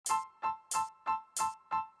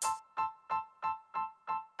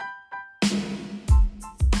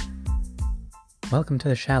Welcome to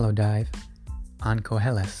the Shallow Dive on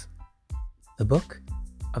Koheles, the book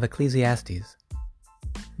of Ecclesiastes.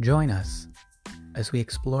 Join us as we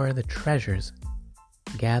explore the treasures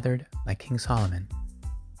gathered by King Solomon.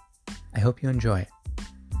 I hope you enjoy.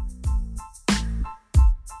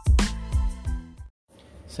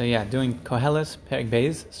 Doing Koheles, Perek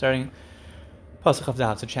Beis, starting Pasuk of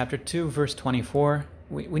Dalet. So chapter 2, verse 24.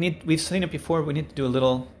 We've seen it before. We need to do a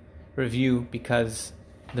little review because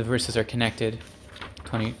the verses are connected,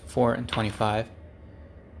 24 and 25.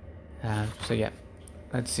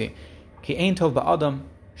 Let's see. Ki ein tov ba'adam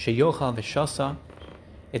sheyochal v'shasa.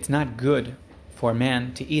 It's not good for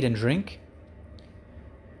man to eat and drink,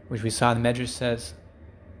 which we saw the Medrash says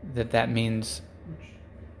that means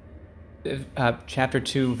chapter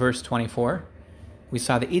 2, verse 24. We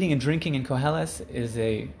saw that eating and drinking in Koheles is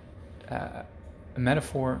a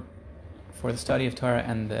metaphor for the study of Torah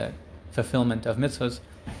and the fulfillment of mitzvahs,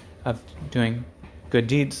 of doing good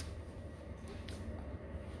deeds.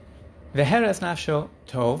 Veheres nafsho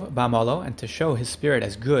tov ba'amalo, and to show his spirit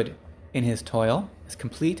as good in his toil, as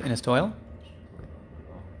complete in his toil.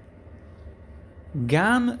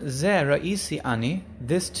 Gam ze ra'isi ani,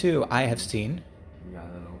 this too I have seen.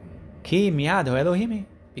 Ki miyad Elohimi,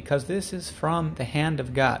 because this is from the hand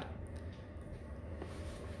of God.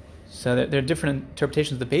 So there are different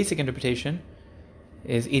interpretations. The basic interpretation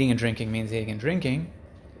is eating and drinking means eating and drinking.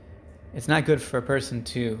 It's not good for a person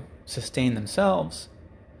to sustain themselves.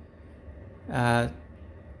 Not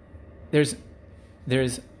that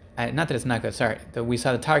it's not good. Sorry, we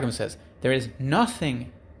saw the Targum says there is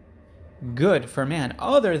nothing good for man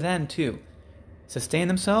other than to sustain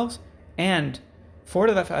themselves and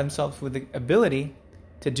fortify themselves with the ability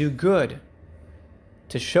to do good,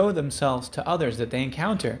 to show themselves to others that they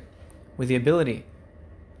encounter, with the ability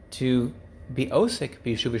to be osik,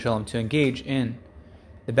 b'yeshuv shalom, to engage in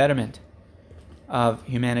the betterment of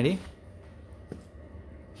humanity.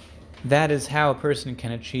 That is how a person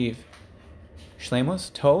can achieve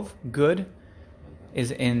shleimus. Tov, good,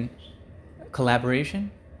 is in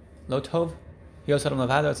collaboration. Lo tov, yosad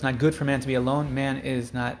lavado. It's not good for man to be alone. Man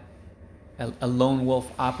is not a lone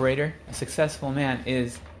wolf operator. A successful man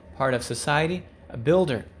is part of society, a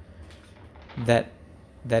builder that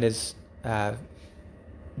is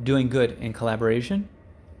doing good in collaboration.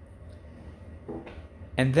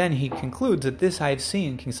 And then he concludes that this I have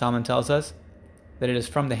seen, King Solomon tells us, that it is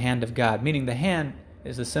from the hand of God, meaning the hand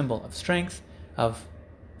is a symbol of strength, of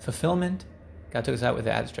fulfillment. God took us out with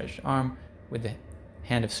the outstretched arm, with the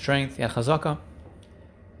hand of strength, Yad Chazaka.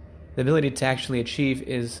 The ability to actually achieve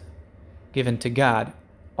is given to God.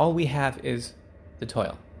 All we have is the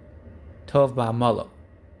toil. Tov ba'amalo.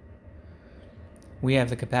 We have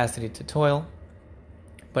the capacity to toil,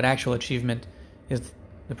 but actual achievement is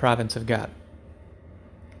the province of God.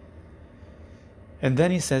 And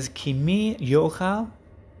then he says, Ki mi yochal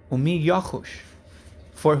umi yachush.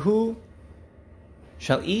 For who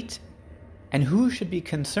shall eat and who should be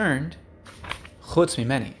concerned, chutz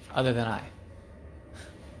mimeni, other than I.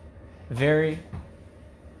 Very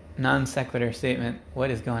non-sequitur statement.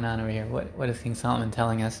 What is going on over here? What is King Solomon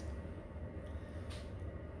telling us?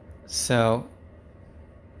 So,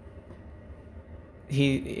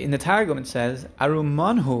 in the Targum it says,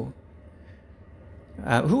 Arumanhu,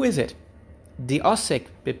 who is it? The osik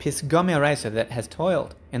bepisgami araisa, that has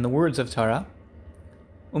toiled in the words of Torah.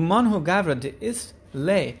 Umanhu gavra de is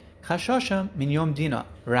le chashosha min yom dina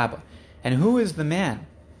rabba. And who is the man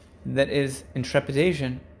that is in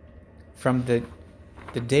trepidation from the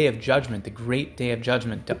day of judgment, the great day of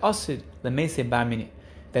judgment, the osid lemese ba'mini,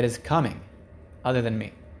 that is coming, other than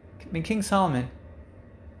me? I mean, King Solomon,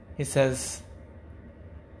 he says,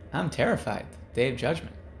 I'm terrified, day of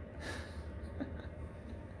judgment.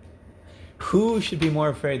 Who should be more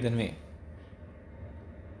afraid than me?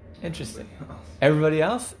 Interesting. Everybody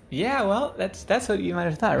else? Yeah, well, that's what you might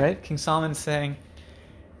have thought, right? King Solomon's saying,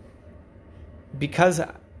 because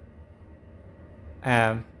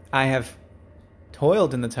I have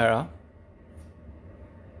toiled in the Torah,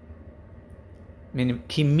 meaning,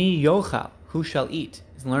 ki mi yochal, who shall eat,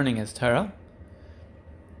 is learning his Torah.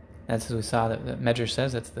 That's as we saw that the Medrash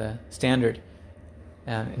says, that's the standard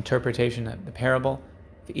interpretation of the parable.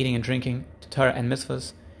 The eating and drinking to Torah and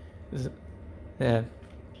mitzvahs, the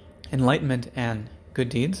enlightenment and good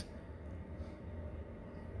deeds.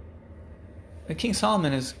 And King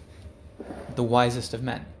Solomon is the wisest of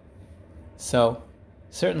men. So,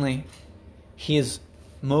 certainly, he is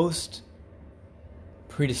most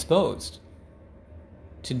predisposed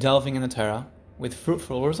to delving in the Torah with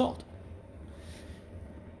fruitful result.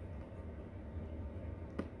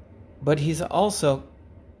 But he's also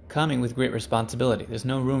coming with great responsibility. There's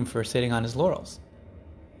no room for sitting on his laurels.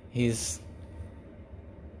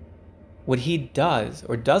 What he does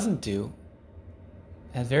or doesn't do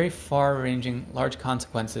has very far-ranging, large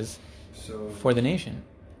consequences for the nation.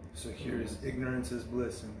 So here is ignorance is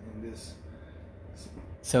bliss in this.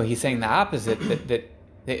 So he's saying the opposite, that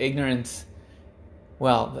the ignorance,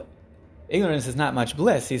 ignorance is not much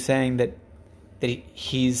bliss. He's saying that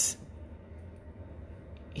he is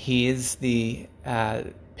the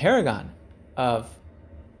paragon of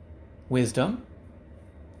wisdom,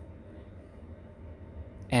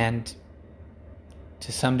 and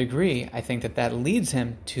to some degree, I think that leads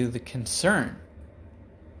him to the concern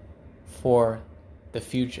for the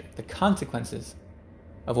future, the consequences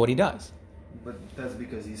of what he does. But that's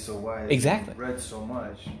because he's so wise. Exactly. And read so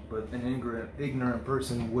much. But an ignorant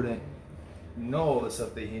person wouldn't know all the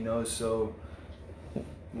stuff that he knows, so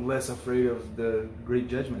less afraid of the great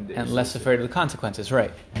judgment day. And less afraid of the consequences,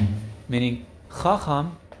 right. Mm-hmm. Meaning,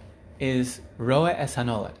 Chacham is Roa es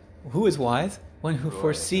hanolad. Who is wise? One who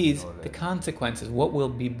foresees the consequences, what will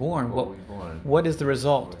be born, what is the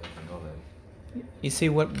result. You see,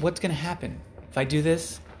 what's going to happen? If I do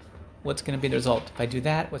this, what's going to be the result? If I do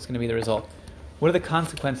that, what's going to be the result? What are the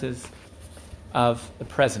consequences of the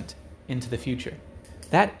present into the future?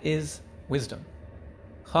 That is wisdom.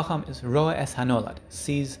 Chacham is Roa es hanolad,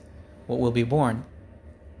 sees what will be born.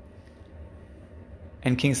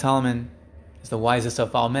 And King Solomon is the wisest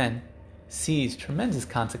of all men, sees tremendous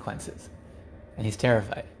consequences. And he's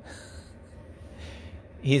terrified.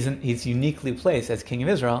 He's uniquely placed as king of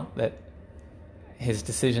Israel that his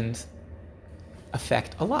decisions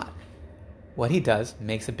affect a lot. What he does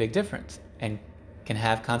makes a big difference and can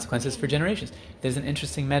have consequences for generations. There's an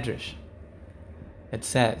interesting medrash that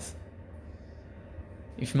says,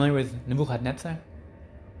 you familiar with Nebuchadnezzar?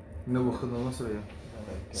 Nebuchadnezzar, yeah.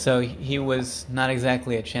 So he was not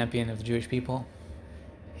exactly a champion of the Jewish people.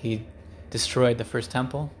 He destroyed the first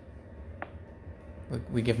temple.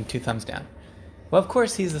 We give him 2 thumbs down. Well, of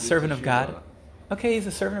course, he's the servant of God. Okay, he's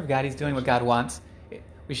the servant of God. He's doing what God wants.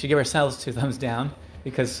 We should give ourselves 2 thumbs down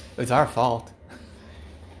because it's our fault,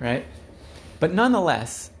 right? But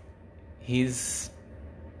nonetheless, he's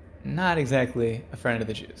not exactly a friend of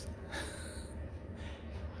the Jews.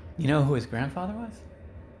 You know who his grandfather was?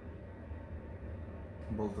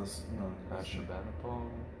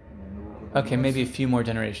 Okay, maybe a few more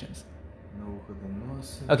generations.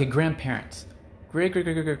 Okay, grandparents.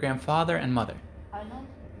 Great-great-great-great-grandfather and mother.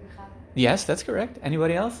 Yes, that's correct.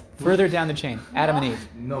 Anybody else? Further down the chain. Adam and Eve.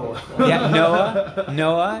 Noah. Yeah,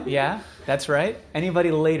 Noah, yeah, that's right.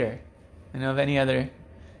 Anybody later? I know of any other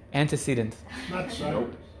antecedents? Not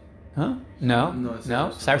Cyrus. Huh? No.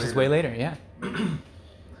 Cyrus is way later, yeah.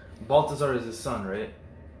 Balthazar is his son, right?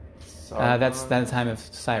 That's the time of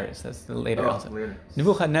Cyrus. That's the later also. Later.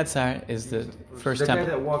 Nebuchadnezzar is the first the temple.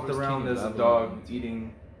 guy that walked around as a dog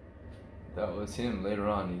eating. That was him later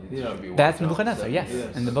on. He should be That's Nebuchadnezzar, yes.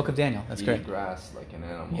 In the book of Daniel. That's correct. Grass like an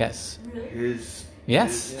animal. Yes.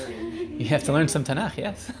 Yes. You have to learn some Tanakh,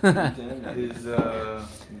 yes. His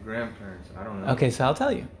grandparents. I don't know. Okay, so I'll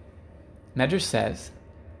tell you. Medrash says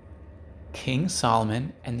King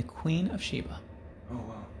Solomon and the Queen of Sheba. Oh,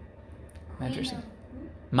 wow. Medrash says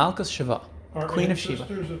Malchus Sheva, Queen of Sheba.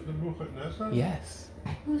 Sisters of Nebuchadnezzar? Yes.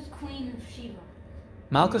 Who's Queen of Sheba?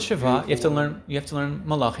 Malchus Sheva. You have to learn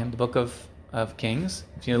Malachim, the book of Kings.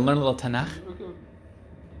 If you learn a little Tanakh.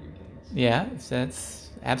 Yeah, that's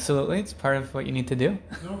absolutely. It's part of what you need to do.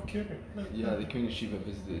 No kidding. Yeah, the Queen of Sheba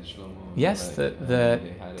visited Shlomo. Yes, the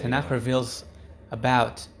Tanakh reveals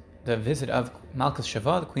about the visit of Malchus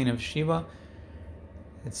Sheva, the Queen of Sheba.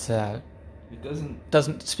 It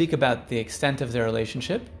doesn't speak about the extent of their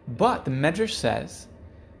relationship, but the Medrash says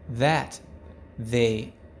that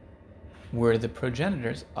they were the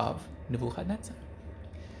progenitors of Nebuchadnezzar.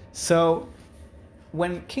 So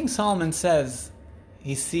when King Solomon says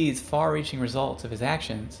he sees far-reaching results of his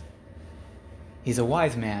actions, he's a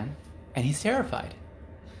wise man and he's terrified.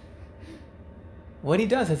 What he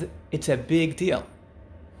does is it's a big deal,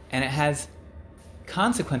 and it has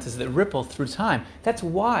consequences that ripple through time. That's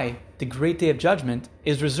why the great day of judgment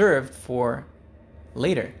is reserved for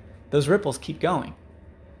later. Those ripples keep going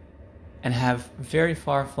and have very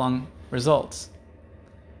far-flung results.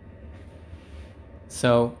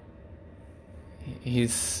 So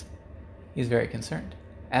he's very concerned,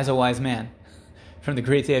 as a wise man, from the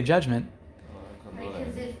great day of judgment.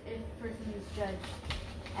 Because if a person is judged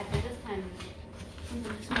after this time,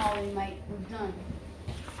 something small they might have done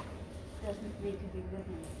doesn't make a big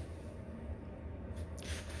difference.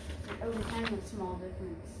 But over time, a small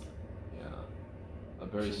difference. Yeah. A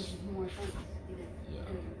very changes more things. Yeah.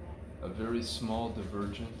 a very small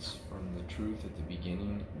divergence from the truth at the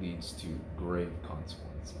beginning leads to grave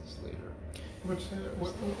consequences later. What's that?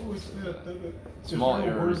 What's that? Small is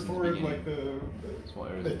there a errors word at the for it, beginning. like Small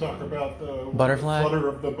errors they at the talk beginning. about the Butterfly? flutter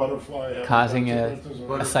of the butterfly having Causing a consequences on-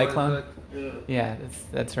 Butterfly cyclone? effect. Yeah. Yeah,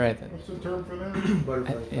 that's right. What's the term for that?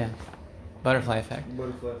 Butterfly effect. Yeah, butterfly effect.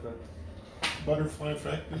 Butterfly effect. Butterfly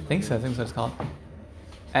effect. I think so. I think that's what it's called.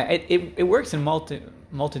 It works in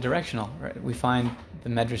multi-directional. Right? We find the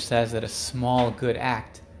Medrash says that a small good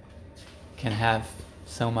act can have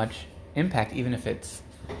so much impact, even if it's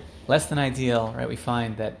less than ideal. Right? We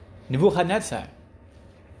find that Nebuchadnezzar,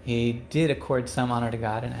 he did accord some honor to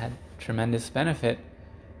God and had tremendous benefit.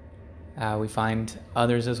 We find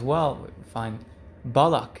others as well. We find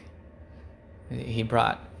Balak. He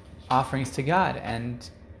brought offerings to God, and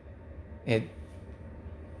it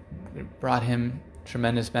brought him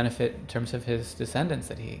tremendous benefit in terms of his descendants,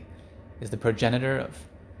 that he is the progenitor of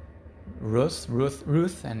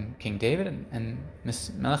Ruth and King David and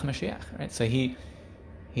Melech Mashiach. Right? So he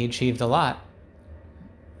achieved a lot.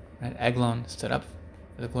 Right? Eglon stood up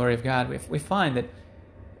for the glory of God. We find that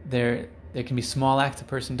there can be small acts a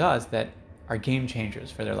person does that are game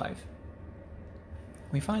changers for their life.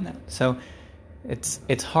 We find that. So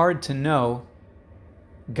it's hard to know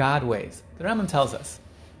God ways. The Rambam tells us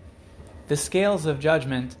the scales of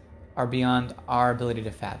judgment are beyond our ability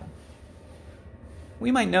to fathom. We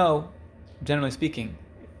might know, generally speaking,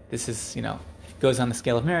 this is, goes on the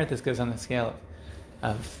scale of merit, this goes on the scale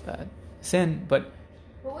of sin, but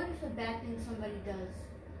what if a bad thing somebody does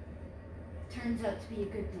turns out to be a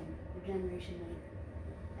good thing a generation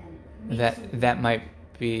later? And it makes that might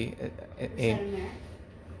be is that a merit?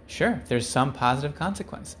 Sure, there's some positive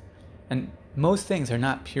consequence. And most things are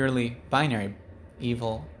not purely binary,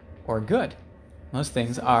 evil or good. Most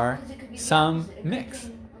things are 'Cause it could be the some opposite. A good mix.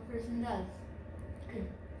 thing a person does could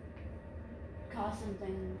cause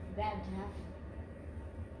something bad to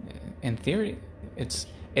happen. In theory, it's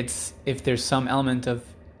if there's some element of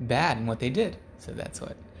bad in what they did. So that's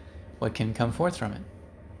what can come forth from it.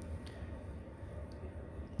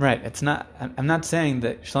 Right, I'm not saying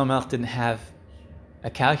that Shlomo Melech didn't have a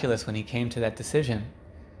calculus when he came to that decision,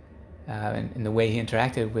 in the way he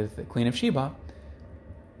interacted with the Queen of Sheba,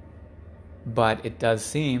 but it does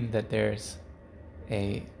seem that there's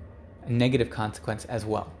a negative consequence as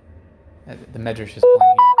well. The Medrash is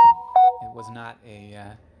pointing out. It was not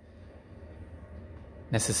a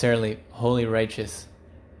necessarily wholly righteous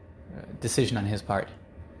decision on his part.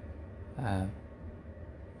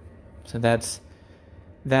 So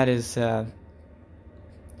that is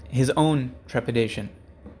his own trepidation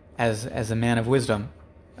as a man of wisdom,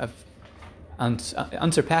 of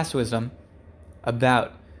unsurpassed wisdom,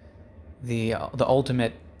 about the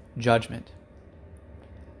ultimate judgment.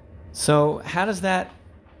 So how does that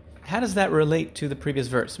relate to the previous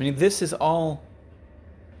verse? I mean, this is all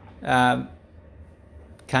kind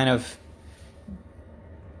of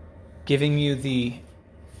giving you the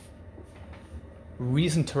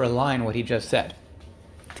reason to rely on what he just said.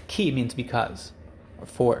 The key means because, or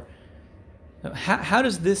for. How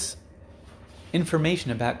does this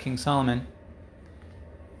information about King Solomon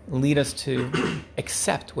lead us to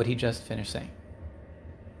accept what he just finished saying?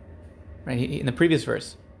 Right? In the previous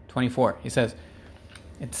verse, 24, he says,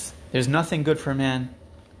 there's nothing good for a man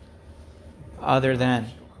other than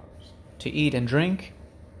to eat and drink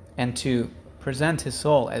and to present his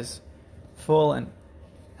soul as full and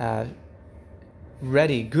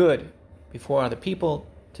ready, good before other people,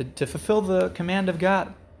 to fulfill the command of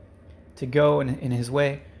God, to go in his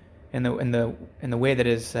way, in the way that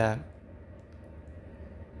is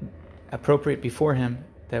appropriate before him,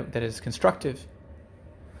 that is constructive.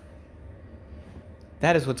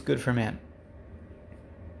 That is what's good for man.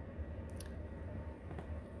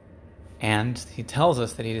 And he tells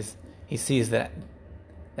us that he sees that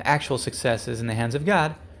the actual success is in the hands of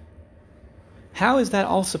God. How is that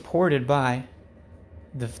all supported by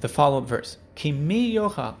the follow-up verse? Ki mi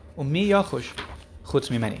yochal u'mi yachush chutz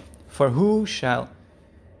mimeni. For who shall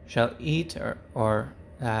eat or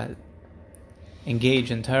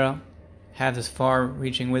engage in Torah, have this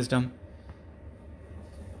far-reaching wisdom,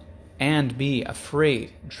 and be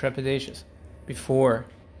afraid and trepidatious before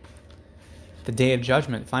the day of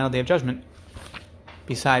judgment, final day of judgment,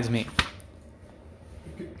 besides me?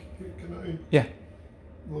 Can I? Yeah,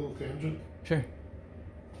 A little tangent. sure.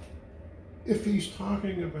 If he's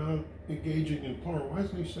talking about engaging in Torah, why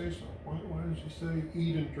doesn't he say so? Why does he say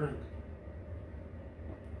eat and drink?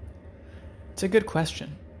 It's a good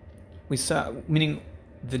question. We saw, meaning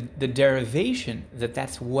the derivation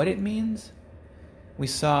that's what it means, we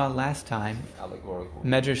saw last time, Allegorical.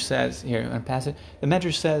 Medrash says, here, I'm going to pass it. The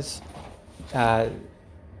Medrash says,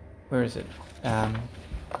 where is it?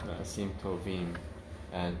 Asim Tovim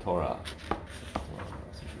and Torah.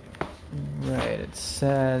 Right, it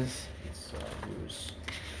says, Here's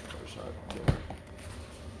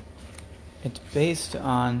it's based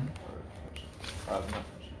on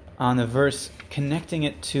not the verse, connecting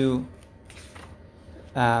it to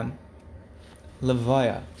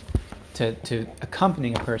Levaya, to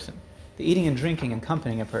accompanying a person. The eating and drinking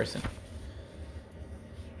accompanying a person.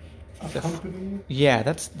 Accompanying? Yeah,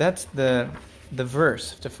 that's the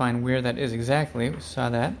verse, to find where that is exactly. We saw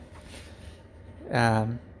that.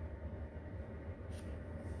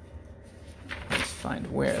 Let's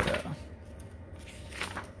find where, though.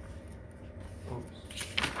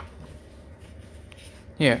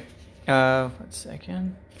 Here. 1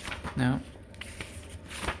 second. No.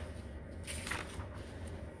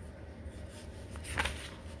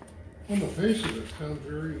 On the face of it, it sounds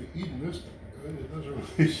very hedonistic. It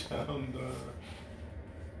doesn't really sound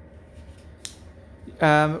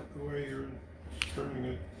the way you're turning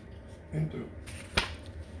it into.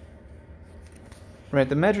 Right,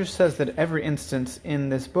 the Medrash says that every instance in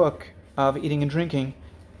this book of eating and drinking,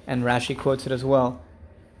 and Rashi quotes it as well,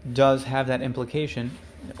 does have that implication.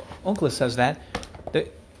 Onkelos says that.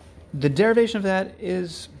 The derivation of that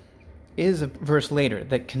is a verse later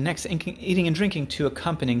that connects eating and drinking to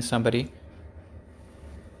accompanying somebody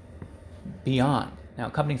beyond. Now,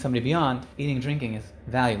 accompanying somebody beyond, eating and drinking is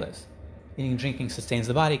valueless. Eating and drinking sustains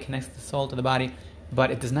the body, connects the soul to the body,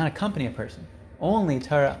 but it does not accompany a person. Only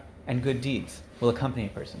Torah and good deeds will accompany a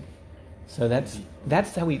person. So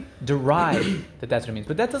that's how we derive that's what it means.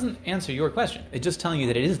 But that doesn't answer your question. It's just telling you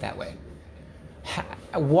that it is that way.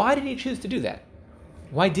 Why did he choose to do that?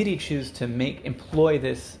 Why did he choose to employ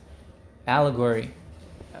this allegory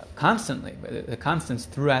constantly, the constants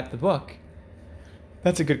throughout the book?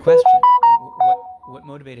 That's a good question. What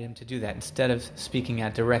motivated him to do that instead of speaking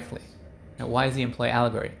out directly? Now, why does he employ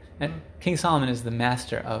allegory? And King Solomon is the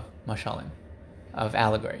master of mashalim, of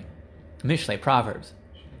allegory. Mishlei, Proverbs.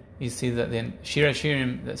 You see that the Shir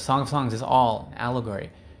HaShirim, the Song of Songs, is all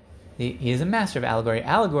allegory. He is a master of allegory.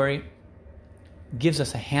 Allegory gives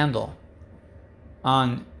us a handle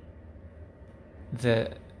on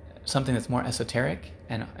something that's more esoteric,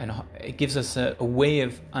 and it gives us a way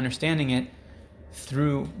of understanding it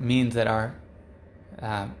through means that are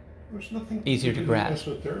There's nothing easier to grasp.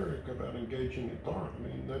 Esoteric about engaging in Torah. I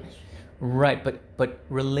mean, that's right, but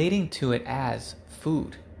relating to it as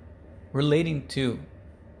food, relating to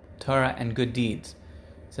Torah and good deeds,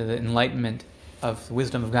 so the enlightenment of the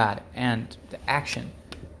wisdom of God and the action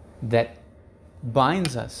that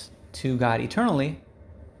binds us to God eternally.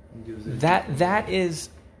 That is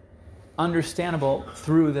understandable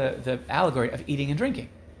through the allegory of eating and drinking,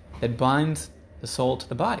 that binds the soul to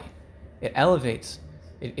the body. It elevates,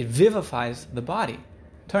 it vivifies the body.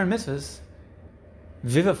 Torah and mitzvahs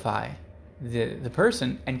vivify the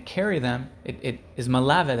person and carry them. It is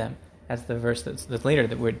malave them. That's the verse that's later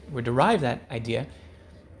that we derive that idea.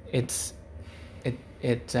 It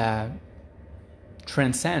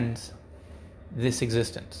transcends this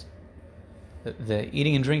existence. The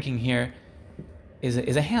eating and drinking here is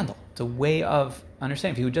a handle. It's a way of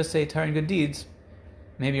understanding. If you would just say Torah and good deeds,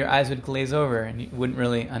 maybe your eyes would glaze over and you wouldn't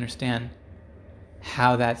really understand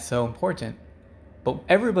how that's so important. But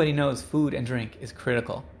everybody knows food and drink is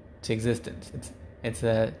critical to existence. It's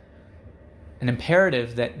an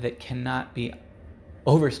imperative that cannot be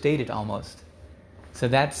overstated almost. So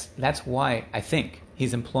that's why I think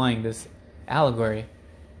he's employing this allegory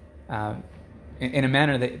in a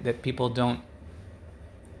manner that people don't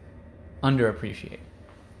underappreciate.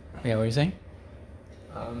 Yeah, what were you saying?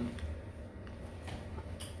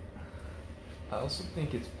 I also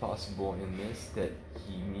think it's possible in this that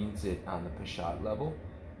he means it on the Peshat level.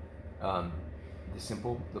 The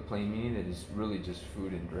plain meaning that is really just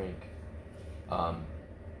food and drink. Now,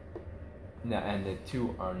 and the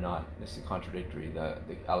two are not necessarily contradictory. The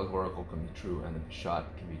allegorical can be true and the Peshat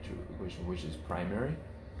can be true, which is primary.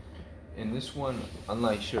 In this one,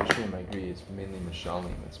 unlike Shir HaShirim, I agree, it's mainly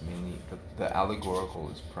Mashalim. It's mainly, the allegorical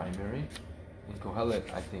is primary. In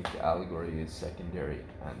Kohelet, I think the allegory is secondary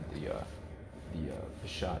and the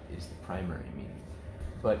Peshat is the primary meaning.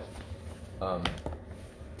 But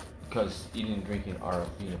because eating and drinking are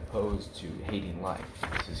being opposed to hating life.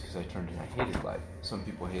 This is because I turned in, I hated life. Some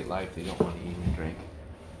people hate life, they don't want to eat and drink.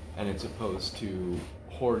 And it's opposed to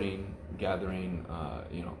hoarding, gathering,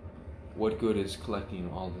 what good is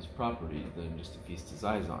collecting all this property than just to feast his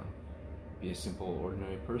eyes on? Be a simple,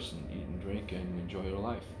 ordinary person, eat and drink and enjoy your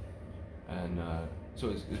life. And so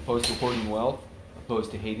it's opposed to hoarding wealth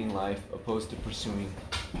opposed to hating life, opposed to pursuing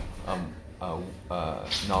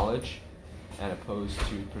knowledge, and opposed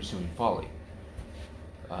to pursuing folly.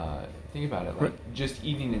 Think about it, like just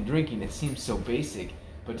eating and drinking, it seems so basic,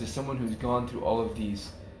 but to someone who's gone through all of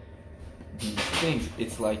these things,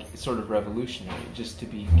 it's like sort of revolutionary, just to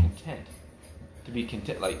be content. To be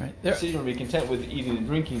content, like sitting and be content with eating and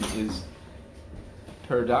drinking is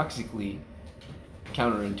paradoxically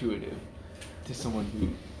counterintuitive to someone who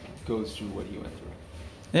goes through what he went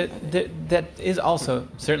through. That is also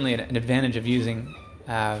certainly an advantage of using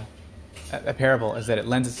a parable, is that it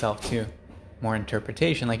lends itself to more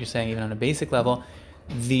interpretation, like you're saying, even on a basic level.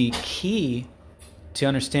 The key to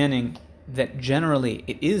understanding that generally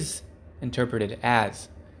it is interpreted as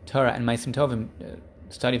Torah and Maisim Tovim,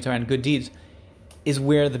 study of Torah and good deeds, is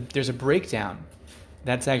where there's a breakdown.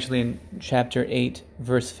 That's actually in chapter 8,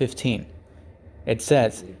 verse 15. It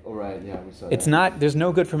says, we saw it's that. not, there's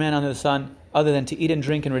no good for man under the sun other than to eat and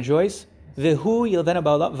drink and rejoice. V'hu yilvena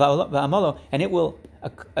ba'amolo, and it will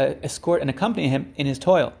escort and accompany him in his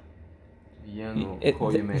toil.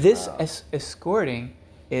 This escorting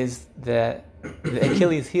is the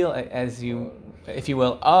Achilles heel, if you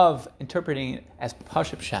will, of interpreting it as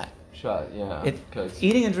Pashup Pshat.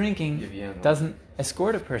 Eating and drinking doesn't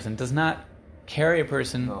escort a person, does not carry a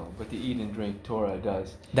person. No, but the eat and drink Torah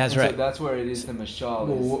does. That's and right. So that's where it is the mashal.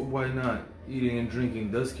 Well, why not? Eating and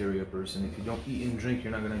drinking does carry a person. If you don't eat and drink,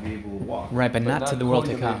 you're not going to be able to walk. Right, but not to the world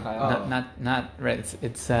to come. Oh. Not right.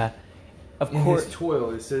 It's of in course. His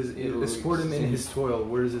toil, it says escort him in his toil.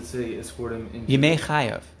 Where does it say escort him in? Yimei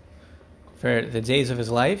Chayav, for the days of his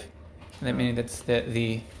life. That meaning that's the at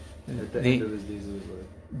the end of his days of his life.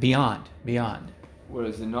 Beyond.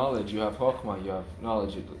 Whereas the knowledge, you have Chokhmah, you have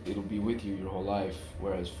knowledge, it'll be with you your whole life.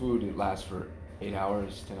 Whereas food, it lasts for 8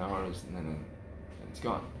 hours, 10 hours, and then it's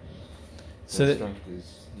gone. So the strength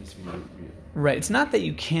needs to be right. It's not that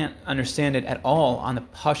you can't understand it at all on the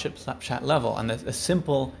Pashup Pshat level, on the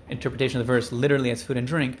simple interpretation of the verse, literally as food and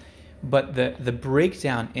drink, but the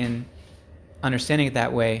breakdown in understanding it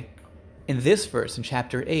that way in this verse, in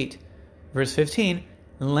chapter 8, verse 15,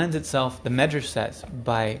 lends itself, the Medrash says,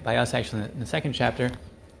 by us actually in the second chapter,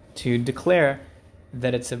 to declare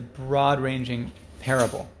that it's a broad-ranging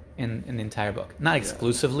parable in the entire book. Not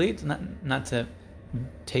exclusively, it's not to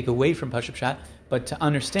take away from Pashup Pshat, but to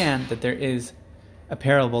understand that there is a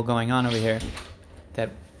parable going on over here,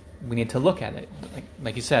 that we need to look at it.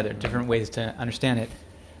 Like you said, there are different ways to understand it.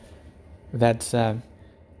 That's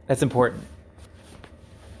important.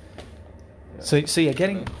 So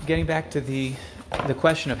getting back to the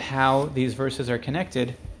question of how these verses are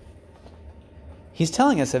connected, he's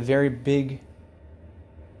telling us a very big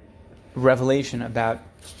revelation about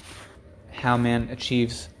how man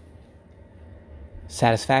achieves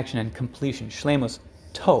satisfaction and completion. Shleimus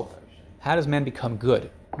Tov. How does man become good?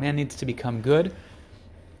 Man needs to become good.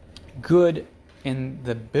 Good in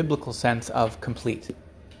the biblical sense of complete.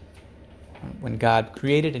 When God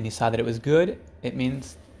created and he saw that it was good, it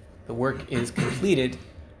means the work is completed.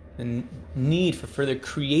 The need for further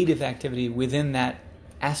creative activity within that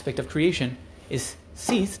aspect of creation is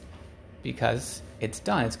ceased because it's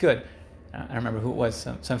done, it's good. I don't remember who it was,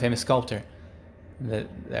 some famous sculptor.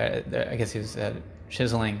 I guess he was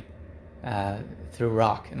chiseling through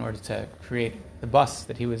rock in order to create the bust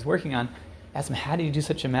that he was working on. I asked him, how do you do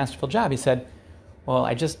such a masterful job? He said, well,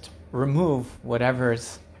 I just remove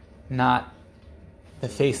whatever's not the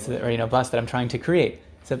face or bust that I'm trying to create.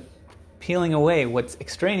 So peeling away what's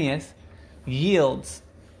extraneous yields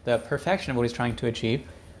the perfection of what he's trying to achieve.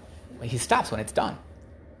 He stops when it's done.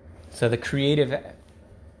 So the creative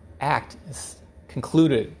act is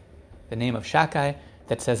concluded. The name of Shakai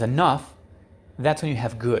that says enough, that's when you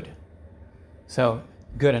have good. So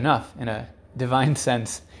good enough in a divine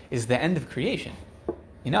sense is the end of creation.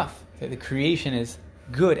 Enough. The creation is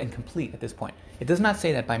good and complete at this point. It does not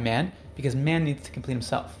say that by man, because man needs to complete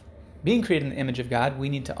himself. Being created in the image of God, we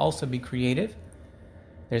need to also be creative.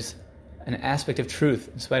 There's an aspect of truth,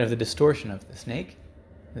 in spite of the distortion of the snake,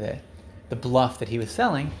 the bluff that he was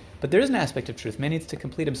selling, but there is an aspect of truth. Man needs to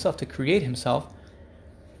complete himself, to create himself,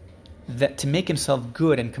 that to make himself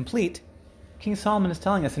good and complete. King Solomon is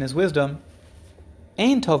telling us in his wisdom,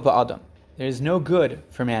 Ein tov ba'adam. There is no good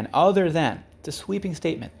for man other than, it's a sweeping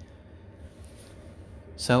statement.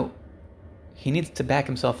 So he needs to back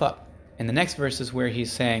himself up. In the next verse is where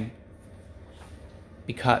he's saying,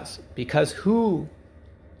 because who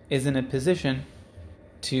is in a position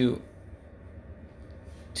who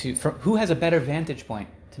has a better vantage point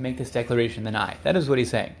to make this declaration than I? That is what he's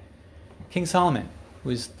saying. King Solomon, who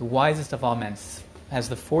is the wisest of all men, has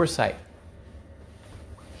the foresight.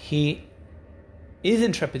 He is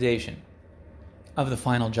in trepidation of the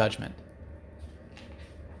final judgment.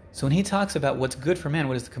 So when he talks about what's good for man,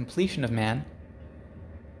 what is the completion of man,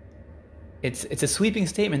 it's a sweeping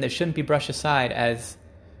statement that shouldn't be brushed aside as,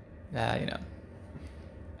 an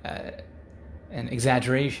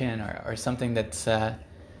exaggeration or something that's a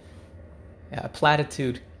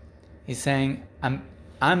platitude. He's saying, I'm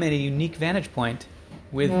at a unique vantage point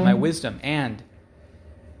with my wisdom and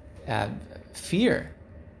fear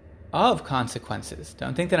of consequences.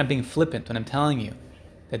 Don't think that I'm being flippant when I'm telling you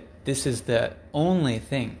that this is the only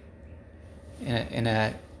thing in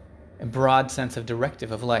a broad sense of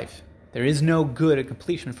directive of life. There is no good or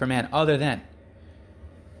completion for man other than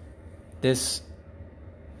this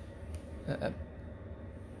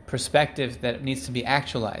perspective that needs to be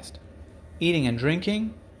actualized. Eating and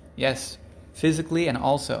drinking, yes, physically and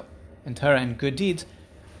also in Torah and good deeds,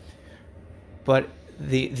 but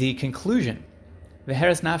the conclusion,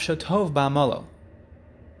 V'heres nafsho tov ba'amolo,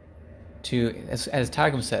 as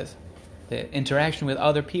Targum says, the interaction with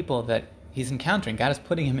other people that he's encountering, God is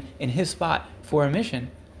putting him in his spot for a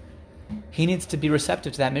mission. He needs to be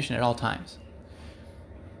receptive to that mission at all times.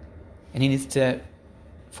 And he needs to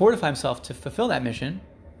fortify himself to fulfill that mission.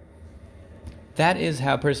 That is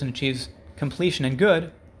how a person achieves completion and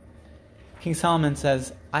good. King Solomon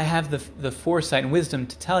says, I have the foresight and wisdom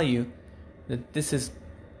to tell you that this is,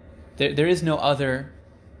 there is no other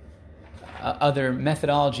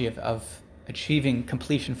methodology of achieving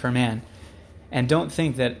completion for man. And don't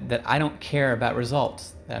think that I don't care about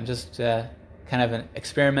results, that I'm just kind of an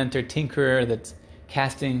experimenter, tinkerer that's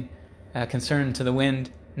casting concern to the wind.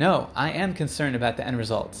 No, I am concerned about the end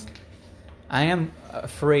results. I am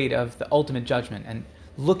afraid of the ultimate judgment and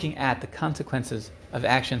looking at the consequences of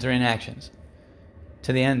actions or inactions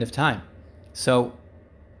to the end of time. So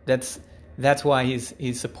that's why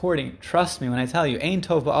he's supporting. Trust me when I tell you, Ein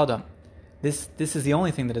Tov Ba'adam. This is the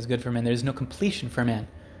only thing that is good for man. There is no completion for man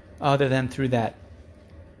other than through that.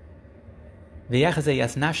 To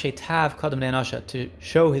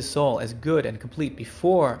show his soul as good and complete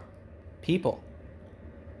before people,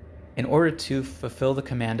 in order to fulfill the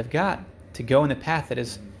command of God, to go in the path that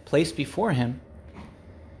is placed before him,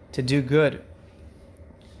 to do good.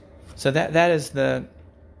 So that is the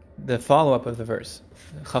follow-up of the verse,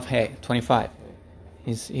 Chav Hei 25.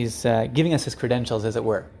 He's giving us his credentials, as it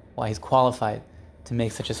were, why he's qualified to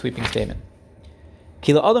make such a sweeping statement.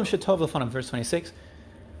 Kila Adam Shetov Lefanam, verse 26.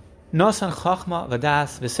 Nosan Chachma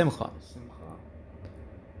Vadas V'Simcha.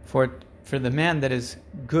 For the man that is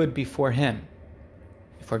good before him,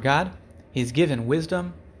 before God, he's given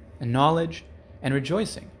wisdom and knowledge and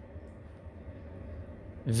rejoicing.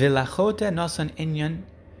 V'Lachote Nosan Inyan.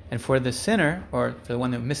 And for the sinner, or for the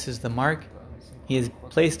one that misses the mark, he has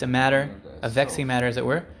placed a matter, a vexing matter, as it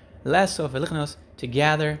were, Leso V'Lichnos, to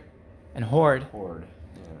gather and hoard.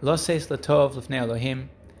 Loses Latov Lifnei Elohim,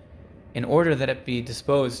 in order that it be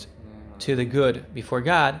disposed to the good before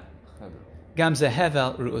God. Gam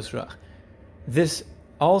Zehevel Ru'us Ruach. This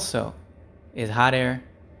also is hot air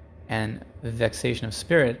and the vexation of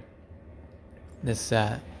spirit. This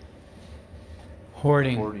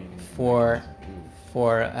hoarding for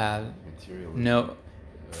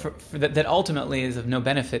that ultimately is of no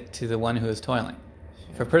benefit to the one who is toiling.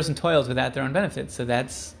 If a person toils without their own benefit, so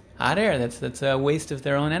that's hot air. That's a waste of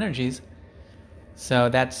their own energies. So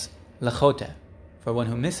that's lachote, for one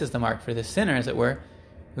who misses the mark, for the sinner, as it were,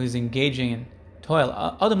 who's engaging in toil.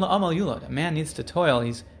 Adam la'amal yulod. A man needs to toil.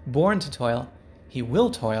 He's born to toil. He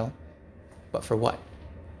will toil, but for what?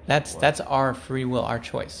 That's our free will, our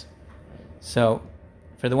choice. So,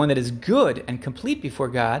 for the one that is good and complete before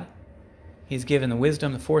God, he's given the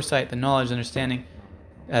wisdom, the foresight, the knowledge, the understanding,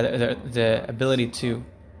 the ability to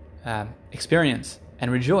experience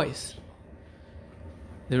and rejoice.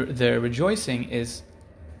 The rejoicing is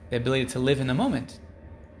the ability to live in the moment,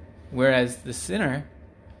 whereas the sinner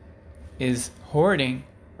is hoarding,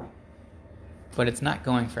 but it's not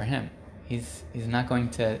going for him. He's not going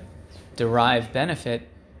to derive benefit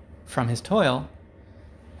from his toil.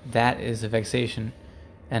 That is a vexation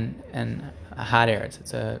and a hot air.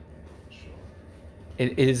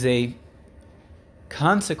 It is a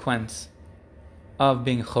consequence of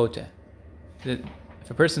being chote. If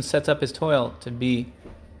a person sets up his toil to be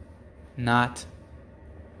not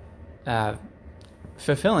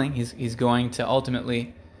fulfilling, he's going to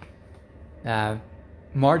ultimately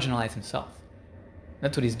marginalize himself.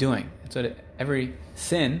 That's what he's doing. That's what every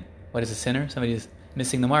sin. What is a sinner? Somebody is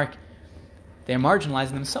missing the mark. They're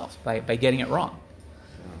marginalizing themselves by getting it wrong.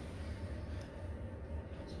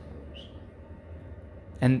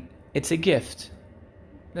 And it's a gift.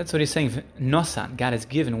 That's what he's saying. Nosan, God has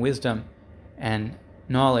given wisdom and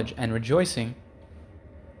knowledge and rejoicing.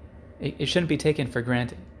 it shouldn't be taken for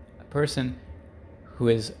granted. A person who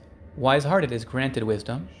is wise-hearted is granted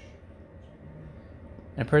wisdom,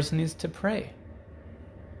 and a person needs to pray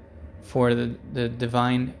for the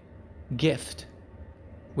divine gift,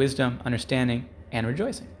 wisdom, understanding, and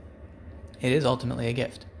rejoicing. It is ultimately a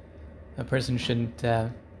gift. A person shouldn't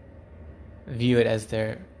view it as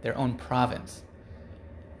their own province.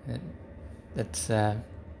 It's a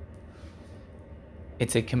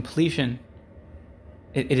completion.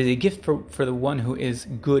 It is a gift for the one who is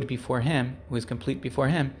good before him, who is complete before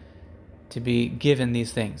him, to be given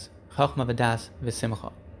these things. Chachma v'das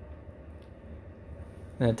v'simcha.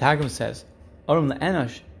 And the Targum says, Orim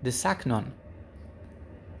le'enosh disaknon.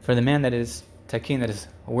 For the man that is takin, that is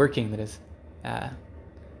working, that is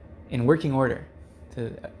in working order,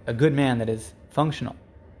 to a good man that is functional.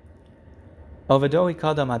 Ovadohi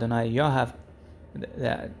kadam Adonai Yohav,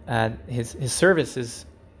 his service is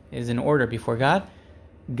in order before God.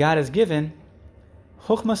 God has given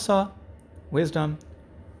Chochmasa, wisdom,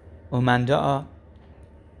 Umanda'a,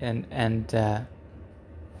 and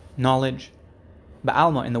knowledge,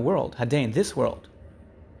 Ba'alma, in the world, Hadain, this world.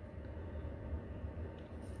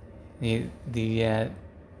 The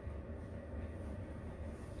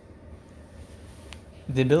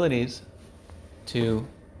abilities to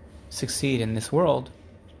succeed in this world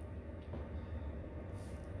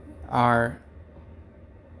are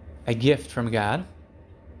a gift from God,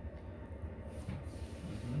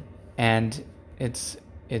 and it's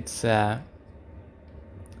like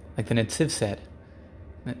the Netziv said.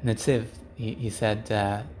 Netziv, he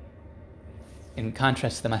said, in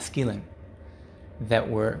contrast to the Maskilim, that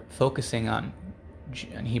were focusing on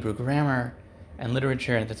Hebrew grammar and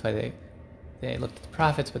literature, and that's why they looked at the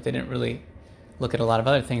prophets, but they didn't really look at a lot of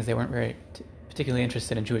other things. They weren't very particularly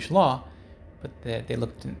interested in Jewish law, but they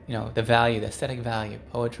looked at the value, the aesthetic value,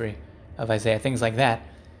 poetry of Isaiah, things like that.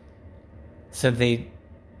 So they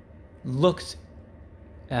looked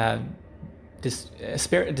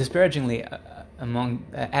disparagingly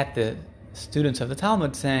at the students of the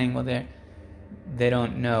Talmud, saying, well, they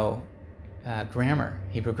don't know grammar,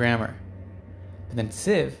 Hebrew grammar. But then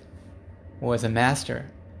Tziv was a master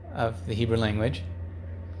of the Hebrew language,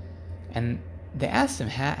 and they asked him,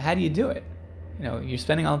 how do you do it? You're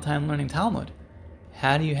spending all the time learning Talmud.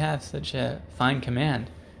 How do you have such a fine command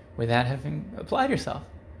without having applied yourself?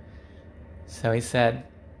 So he said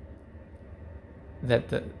that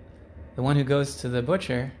the one who goes to the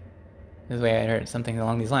butcher, this is the way I heard something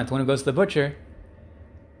along these lines, the one who goes to the butcher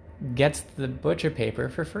gets the butcher paper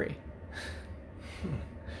for free.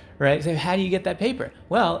 Right? So how do you get that paper?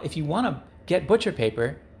 Well, if you want to get butcher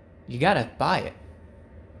paper, you got to buy it.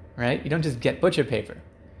 Right? You don't just get butcher paper.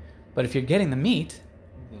 But if you're getting the meat,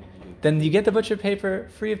 then you get the butcher paper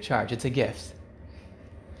free of charge. It's a gift.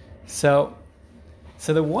 So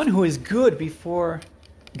the one who is good before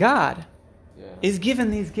God is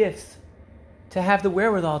given these gifts to have the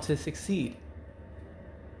wherewithal to succeed.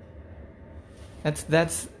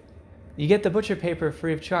 That's you get the butcher paper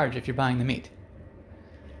free of charge if you're buying the meat.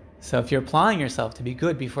 So if you're applying yourself to be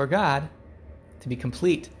good before God, to be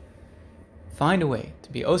complete, find a way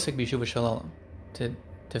to be osek b'shuva shalom, to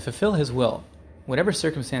fulfill His will, whatever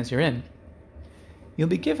circumstance you're in, you'll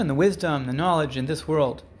be given the wisdom, the knowledge in this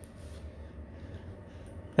world.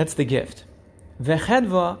 That's the gift.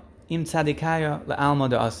 V'chedva im tzadikaya le'alma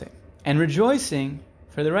da'aseh, and rejoicing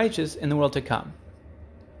for the righteous in the world to come.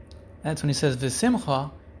 That's when he says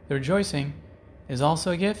v'simcha, the rejoicing, is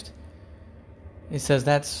also a gift. He says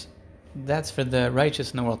that's for the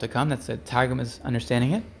righteous in the world to come. That's the Targum is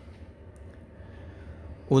understanding it.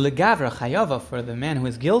 Ulegavra chayava, for the man who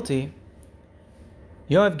is guilty,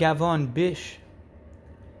 yoav gavon bish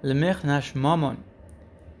lemichnash mamon.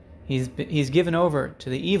 He's given over to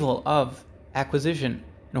the evil of acquisition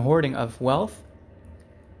and hoarding of wealth.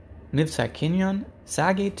 Mivsa kinyon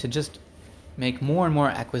sagi, to just make more and more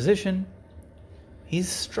acquisition. He's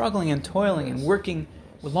struggling and toiling and working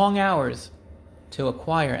with long hours to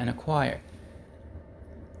acquire and acquire.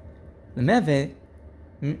 Lemeve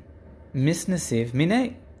misnesiv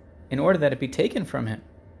minei, in order that it be taken from him.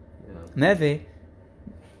 Meve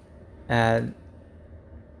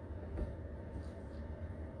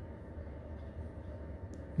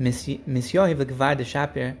misyohiv l'gvar de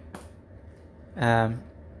shapir,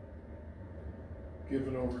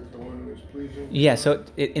 given over to one who is pleasing. Yeah, so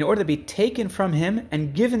in order to be taken from him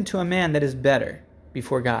and given to a man that is better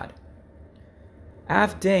before God.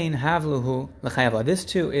 Afdein havluhu l'chayava. This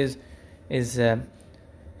too is a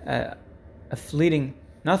fleeting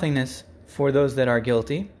nothingness for those that are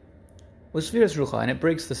guilty. Usviras rucha, and it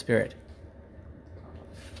breaks the spirit.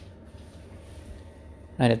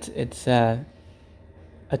 Right, it's a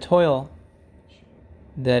a toil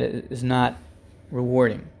that is not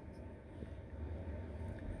rewarding.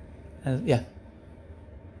 Yeah.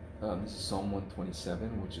 This is Psalm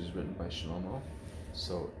 127, which is written by Shlomo.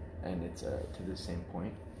 So, and it's to the same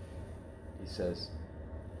point. He says,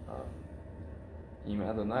 "Im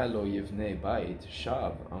Adonai lo yivnei bayit,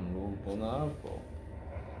 shav amru bonav bo.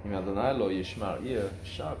 Im Adonai lo yishmar ir,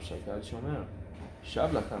 shav shakad shomer.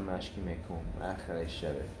 Shav lacham mashki mekum, acharei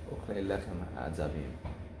shevet, ochlei lechem ha'adzavim.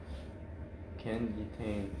 Ken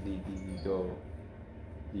yitain lidido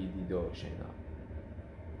shena.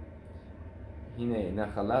 Hine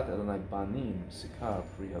nachalat Adonai banim sikar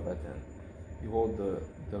pri haveten. Behold,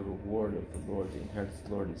 the reward of the Lord, the inheritance of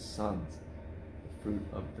the Lord is sons. The fruit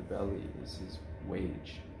of the belly is his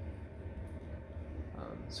wage."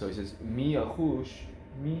 So he says, "Mi achush,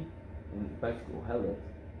 mi," in back to Ohelet,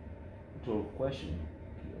 rhetorical question.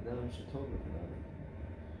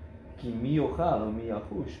 Ki mi yochal mi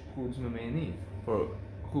achush chutz memeni. For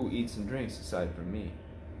who eats and drinks aside from me?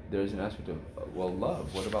 There's an aspect of,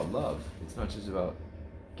 love. What about love? It's not just about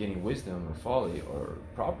getting wisdom or folly or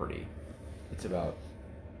property. It's about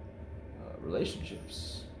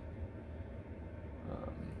relationships.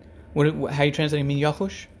 How are you translating min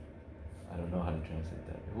yachush? I don't know how to translate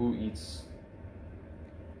that. Who eats?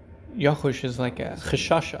 Yachush is like a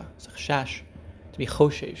cheshasha. It's a cheshash. To be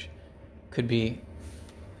choshesh could be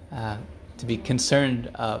to be concerned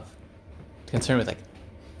with, like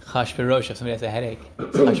chash perosha. If somebody has a headache,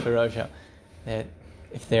 it's chash perosha. That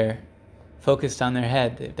if they're focused on their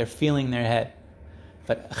head, if they're feeling their head.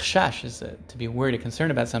 But cheshash is to be worried or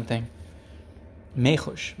concerned about something.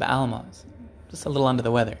 Mechush, ba'alma, just a little under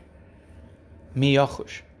the weather. Mi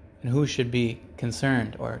yachush, and who should be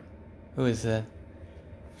concerned, or who is in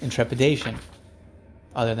trepidation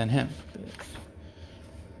other than him?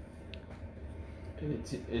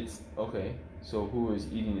 It's okay. So who is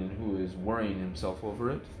eating and who is worrying himself over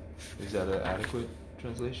it? Is that an adequate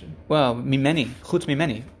translation? Well, mi many, chutz mi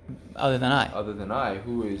many, other than I. Other than I,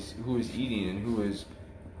 who is eating and who's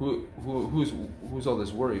all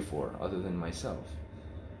this worry for, other than myself?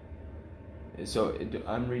 So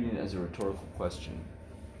I'm reading it as a rhetorical question.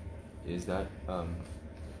 Is that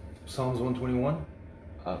Psalms 121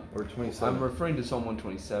 or 27? I'm referring to Psalm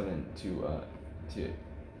 127 to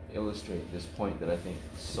illustrate this point that I think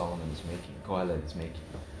Solomon is making, Kohelet is making.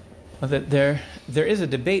 Well, there is a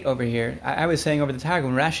debate over here. I was saying over the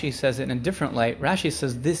Targum, Rashi says it in a different light. Rashi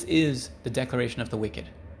says this is the declaration of the wicked.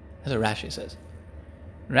 That's what Rashi says.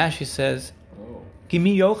 Rashi says,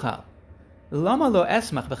 "Kimi yochal, lama lo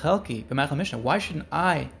esmach b'chelki b'machal mishnah." Why shouldn't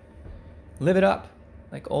I live it up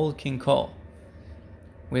like old King Cole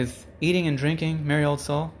with eating and drinking, merry old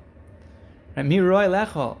soul? Mi roi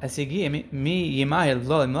lechol esigi mi yimai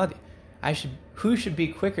lo imladi. Who should be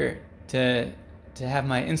quicker to have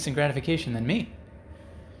my instant gratification than me?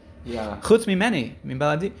 Yeah. Chutz mimeni min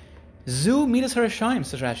baladi. Zu midas harashayim,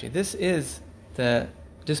 says Rashi. This is the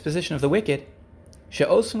disposition of the wicked.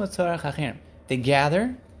 She'osum l'tzarach achirim. They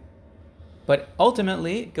gather, but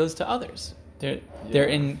ultimately it goes to others. They're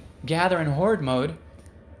in gather and hoard mode,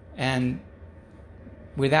 and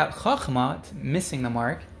without chachma, missing the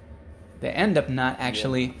mark, they end up not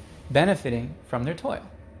actually benefiting from their toil.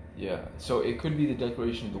 Yeah, so it could be the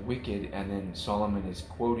declaration of the wicked, and then Solomon is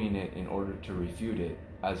quoting it in order to refute it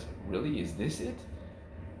as, really, is this it?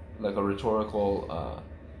 Like a rhetorical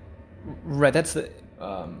right, that's the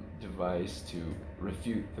device to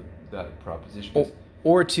refute that proposition.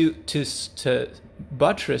 Or to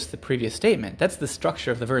buttress the previous statement. That's the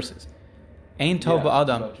structure of the verses. Ein tov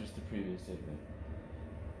ba'adam. Buttress the previous statement.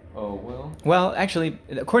 Oh, well. Well, actually,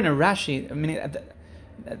 according to Rashi, I mean,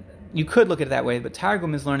 you could look at it that way, but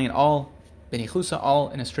Targum is learning it all, benichusa, all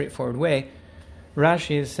in a straightforward way.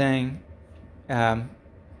 Rashi is saying that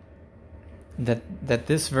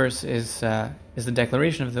this verse is the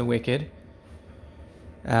declaration of the wicked.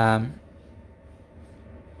 Ein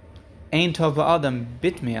tov ba'adam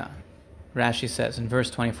bitmia, Rashi says in verse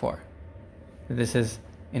 24. This is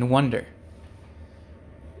in wonder.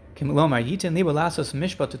 Kimlomar yitin libo lasos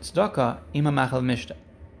mishpat tzedakah ima machal mishta.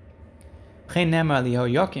 Chen nemar liho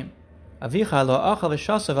yokim avicha lo achal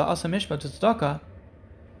v'shasa v'asa mishpat tzedakah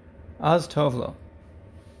az tovlo.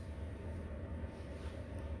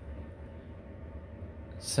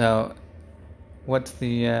 So, what's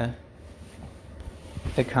the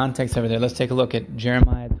context over there? Let's take a look at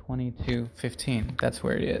Jeremiah 22:15. That's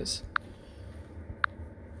where it is.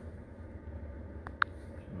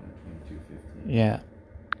 Yeah.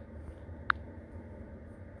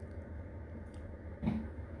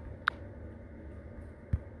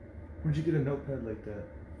 Where'd you get a notepad like that?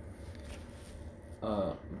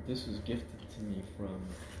 This was gifted to me from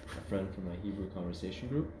a friend from my Hebrew conversation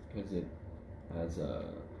group because it has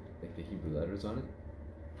like the Hebrew letters on it.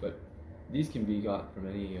 But these can be got from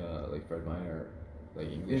any like Fred Meyer,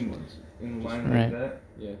 like English ones. In line Right. like that.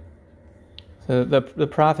 Yeah. So the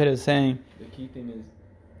prophet is saying, The key thing is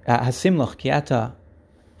Hasimloch kiata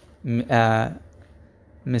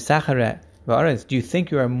misachere va'aretz. Do you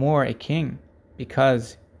think you are more a king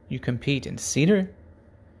because you compete in cedar?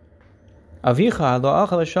 Avicha lo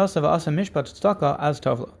achal shasa va'asa mishpat tzedakah az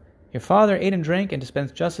tovlo. Your father ate and drank and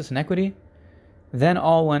dispensed justice and equity, then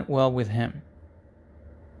all went well with him.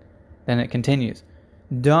 Then it continues.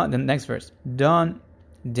 The next verse. Don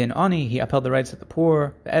din ani, he upheld the rights of the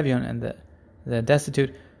poor, the evion, and the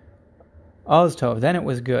destitute. Oz tov, then it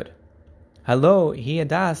was good. Hello, he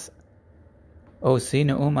adas osi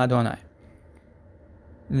neum Adonai.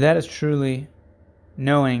 That is truly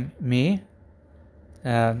knowing me,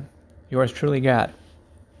 yours truly God.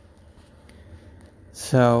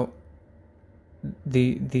 So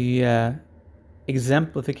the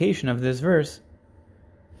exemplification of this verse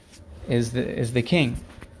is the king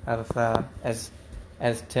of as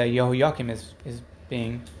to Yehoiakim is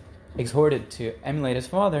being exhorted to emulate his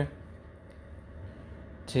father,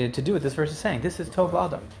 to do what this verse is saying. This is Tov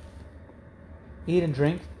Adam. Eat and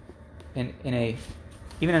drink in a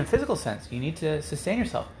even in a physical sense. You need to sustain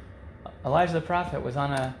yourself. Elijah the prophet was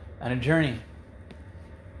on a journey.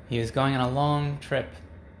 He was going on a long trip,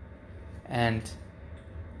 and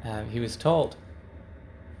he was told,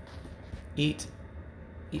 eat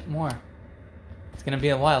more. It's going to be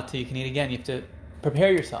a while till you can eat again. You have to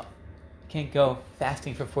prepare yourself. You can't go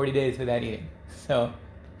fasting for 40 days without eating. So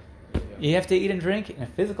you have to eat and drink in a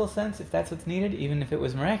physical sense if that's what's needed, even if it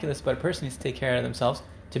was miraculous, but a person needs to take care of themselves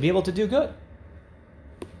to be able to do good.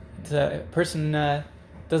 A person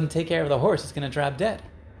doesn't take care of the horse, it's going to drop dead.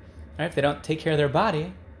 Right? If they don't take care of their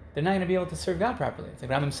body, they're not going to be able to serve God properly. It's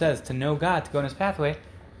like Rambam says, to know God, to go in his pathway,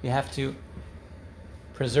 you have to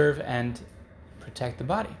preserve and protect the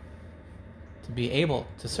body to be able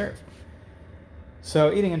to serve.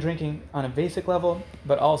 So eating and drinking on a basic level,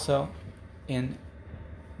 but also in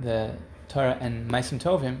the Torah and Maisim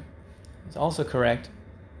Tovim is also correct.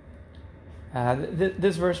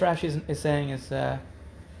 This verse Rashi is saying is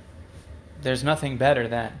there's nothing better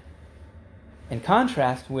than. In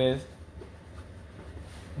contrast with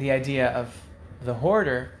the idea of the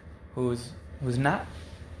hoarder who's not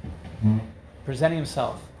presenting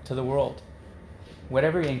himself to the world,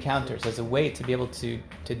 whatever he encounters as a way to be able to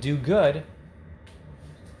do good,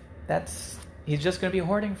 he's just going to be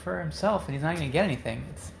hoarding for himself, and he's not going to get anything.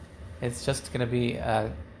 It's just going to be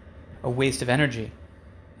a waste of energy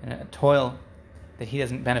and a toil that he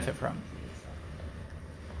doesn't benefit from.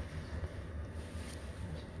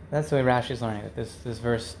 That's the way Rashi is learning it. This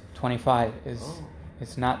verse 25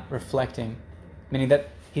 is not reflecting, meaning that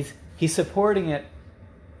he's supporting it,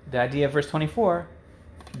 the idea of verse 24,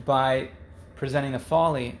 by presenting the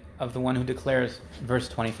folly of the one who declares verse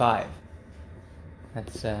 25.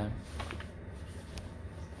 That's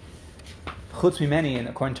Chutz mimeni, and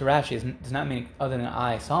according to Rashi, does not mean other than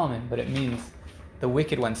I, Solomon, but it means the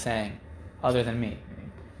wicked one saying, other than me.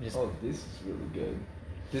 this is really good.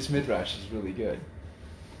 This midrash is really good.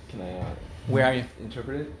 Can I? Where are you?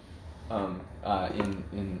 Interpret it.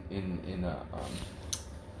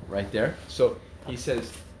 Right there. So he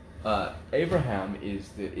says, Abraham is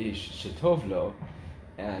the ish shetovlo,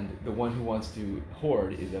 and the one who wants to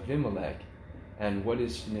hoard is Avimelech. And what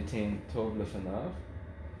is netain tov lefanav?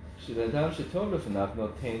 Shadadam shetov lefanav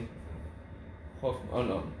notain chof. Oh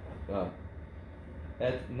no.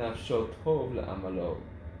 Et nafsho tov le'amalo.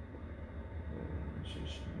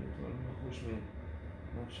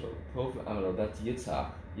 That's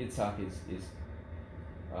Yitzhak. Yitzhak is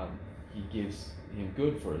he gives him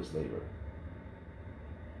good for his labor.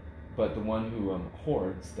 But the one who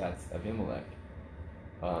hoards, that's Avimelech.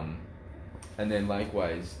 And then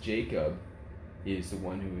likewise, Jacob is the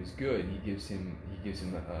one who is good. He gives him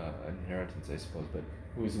an inheritance, I suppose. But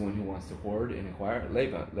who is the one who wants to hoard and acquire?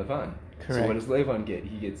 Lavan. Correct. So what does Lavan get?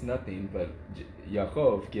 He gets nothing, but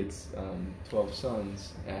Yaakov gets 12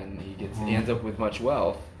 sons, and he ends up with much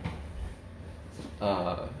wealth.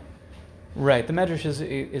 Right. The Medrash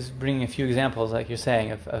is bringing a few examples, like you're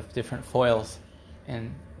saying, of different foils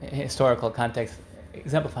in historical context,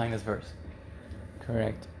 exemplifying this verse.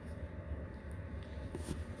 Correct.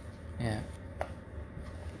 Yeah.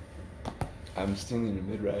 I'm still in a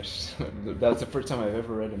midrash. That's the first time I've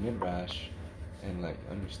ever read a midrash and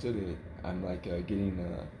understood it. I'm getting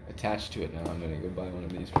attached to it now. I'm going to go buy one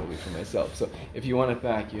of these probably for myself. So if you want it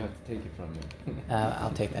back, you have to take it from me.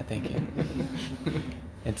 I'll take that. Thank you.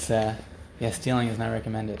 It's Yeah, stealing is not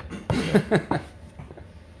recommended.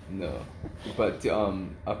 No, but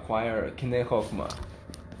acquire kinei chokma.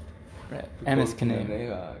 Right. Emes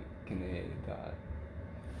kinei. Kinei dat.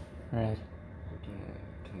 Right.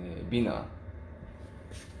 Kinei bina.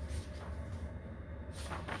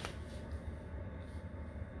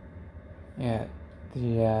 Yeah.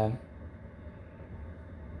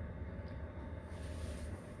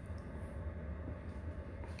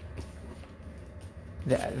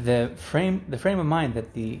 The frame of mind,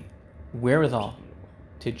 that the wherewithal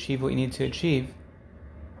to achieve what you need to achieve,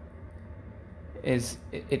 is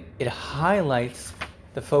it highlights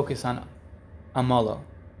the focus on amalo.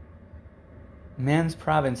 Man's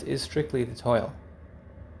province is strictly the toil.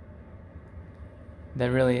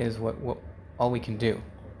 That really is what all we can do.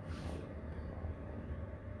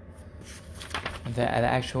 The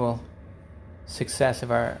actual success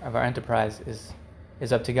of our enterprise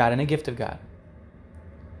is up to God and a gift of God.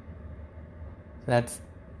 So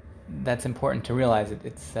that's important to realize.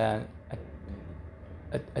 It's a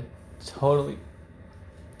totally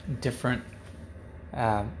different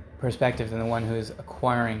perspective than the one who is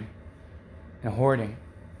acquiring and hoarding,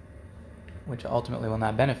 which ultimately will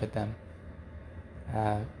not benefit them.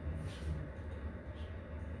 One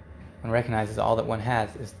recognizes all that one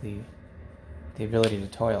has is the ability to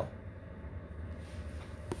toil.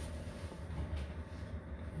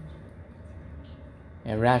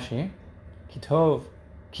 Yeah, Rashi, Kitov,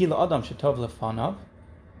 Kilo Adam Shetov Lefanov,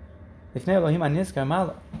 Lifnei Elohim Aniskar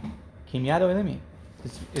Mala, Kim Yado Elimi.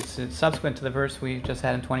 It's subsequent to the verse we just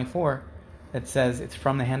had in 24 that says it's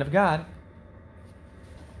from the hand of God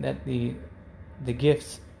that the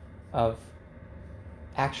gifts of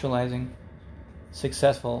actualizing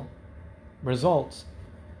successful results,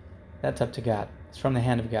 that's up to God. It's from the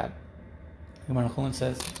hand of God. Gemara Chulin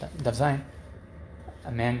says, Dav Zayin,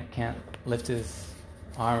 a man can't lift his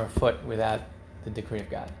arm or foot without the decree of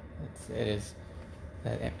God. It is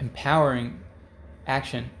empowering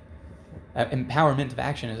action. Empowerment of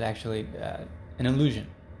action is actually an illusion.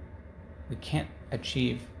 We can't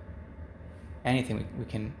achieve anything. We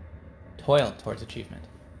can toil towards achievement.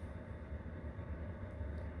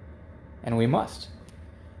 And we must.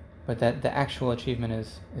 But that the actual achievement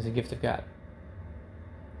is a gift of God.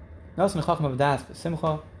 The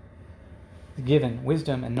given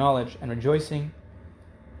wisdom and knowledge and rejoicing.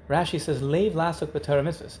 Rashi says, Leiv lasuk b'Torah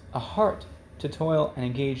mitzvahs, a heart to toil and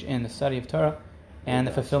engage in the study of Torah and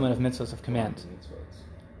the fulfillment of mitzvahs of command.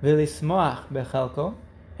 V'lismoach bechelko,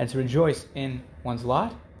 and to rejoice in one's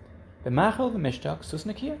lot. B'machel v'mishtak sus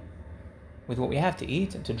nakia, with what we have to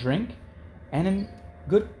eat and to drink, and in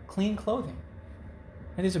good, clean clothing.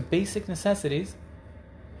 And these are basic necessities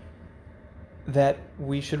that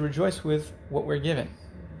we should rejoice with what we're given.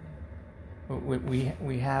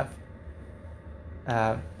 We have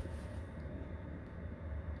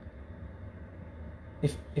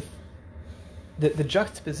if the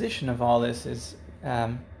juxtaposition of all this is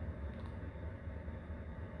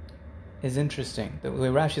interesting. The way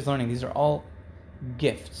Rashi is learning, these are all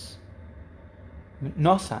gifts.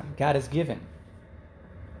 Nosan, God has given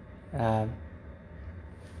a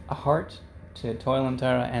heart to toil in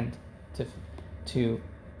Torah and to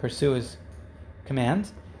pursue His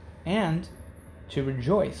commands, and to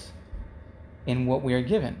rejoice in what we are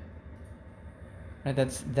given. Right?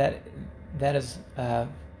 That is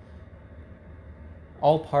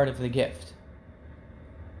all part of the gift.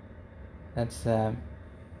 That's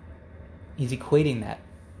he's equating that.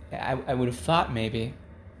 I would have thought maybe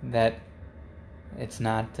that it's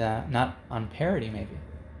not on parity. Maybe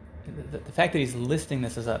the fact that he's listing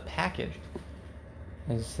this as a package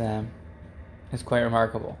is quite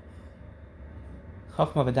remarkable.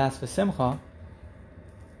 Chachma v'das v'simcha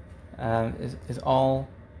is all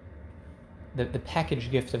the package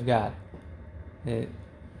gift of God. The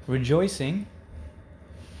rejoicing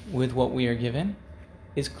with what we are given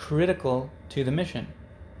is critical to the mission.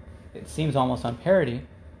 It seems almost on parity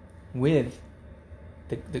with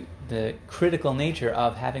the critical nature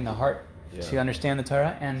of having the heart to understand the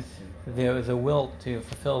Torah and the will to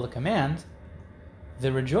fulfill the command.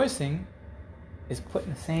 The rejoicing is put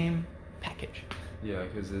in the same package. Yeah,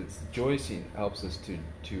 because it's rejoicing helps us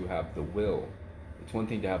to have the will. It's one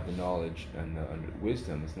thing to have the knowledge and the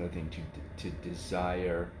wisdom. It's another thing to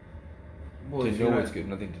desire, to know what's good,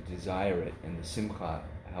 nothing to desire it. And the simcha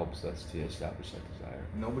helps us to establish that desire.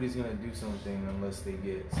 Nobody's going to do something unless they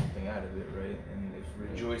get something out of it, right? And if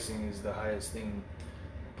rejoicing is the highest thing,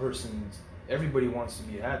 everybody wants to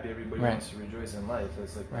be happy, everybody wants to rejoice in life.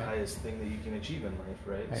 That's like the highest thing that you can achieve in life,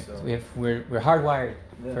 right? So we're hardwired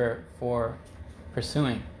for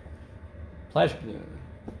pursuing pleasure. Yeah.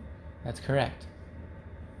 That's correct.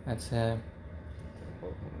 That's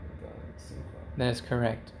That is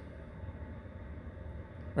correct.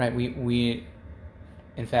 Right. We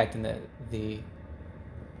in fact, in the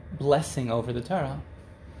blessing over the Torah,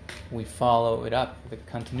 we follow it up, the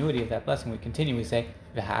continuity of that blessing. We continue. We say,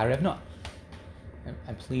 "V'ha'arevno,"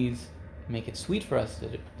 and please make it sweet for us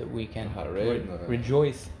that we can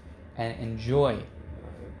rejoice and enjoy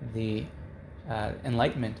the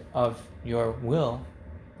enlightenment of your will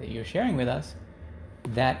that you're sharing with us.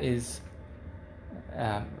 That is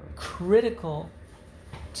critical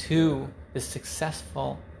to the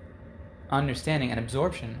successful understanding and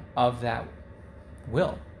absorption of that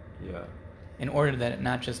will. Yeah. In order that it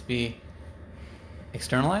not just be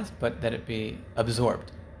externalized, but that it be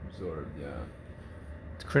absorbed. Absorbed, yeah.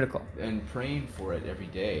 It's critical. And praying for it every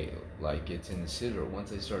day, like it's in the siddur.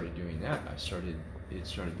 Once I started doing that, it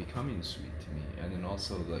started becoming sweet to me. And then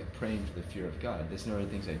also like praying for the fear of God. There's no other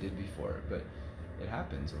things I did before, but it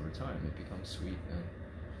happens over time. It becomes sweet and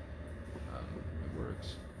it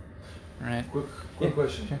works. Right. Quick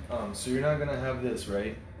question. Sure. So you're not gonna have this,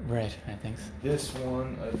 right? Right. Thanks. This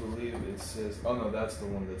one, I believe it says. Oh no, that's the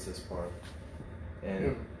one that says park.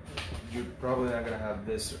 And you're probably not gonna have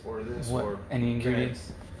this or this what, or any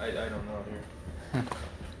ingredients. I don't know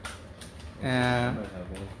here.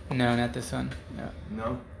 No, not this one.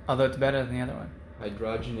 No. Although it's better than the other one.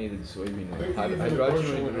 Hydrogenated soybean oil.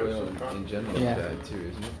 Hydrogenated oil in general is bad too,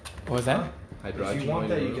 isn't it? What was that? If you want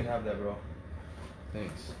that, you can have that, bro.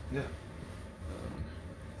 Thanks. Yeah.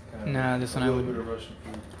 No, this one I would. A little bit of Russian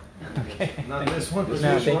food. Okay. Not this one.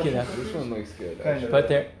 No, thank you though. This one looks good. But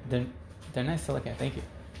they're nice to look at. Thank you.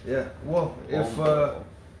 Yeah. Well,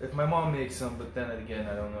 if my mom makes some, but then again,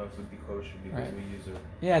 I don't know if it'd be kosher because we use her.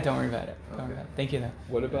 Yeah, don't worry about it. Don't worry about it. Thank you though.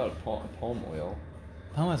 What about palm oil?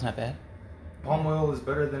 Palm oil's not bad. Palm oil is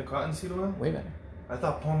better than cottonseed oil? Way better. I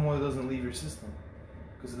thought palm oil doesn't leave your system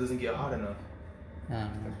because it doesn't get hot enough.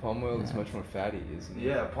 And palm oil is much more fatty, isn't it?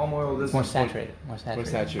 Yeah, palm oil doesn't. It's more saturated. More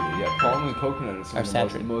saturated, yeah. Palm and coconut are some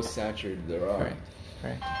of the most saturated there are.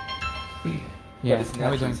 Correct. Yeah,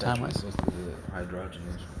 now we're doing time-wise. Most of the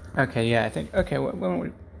hydrogenation. Okay, yeah, I think. Okay, why don't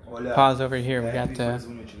we pause over here? We got. I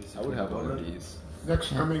would have one of these. Next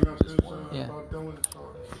coming up is about Dylan's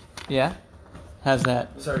song. Yeah? How's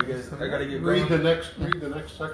that? Sorry guys, I gotta get Read going. the next section.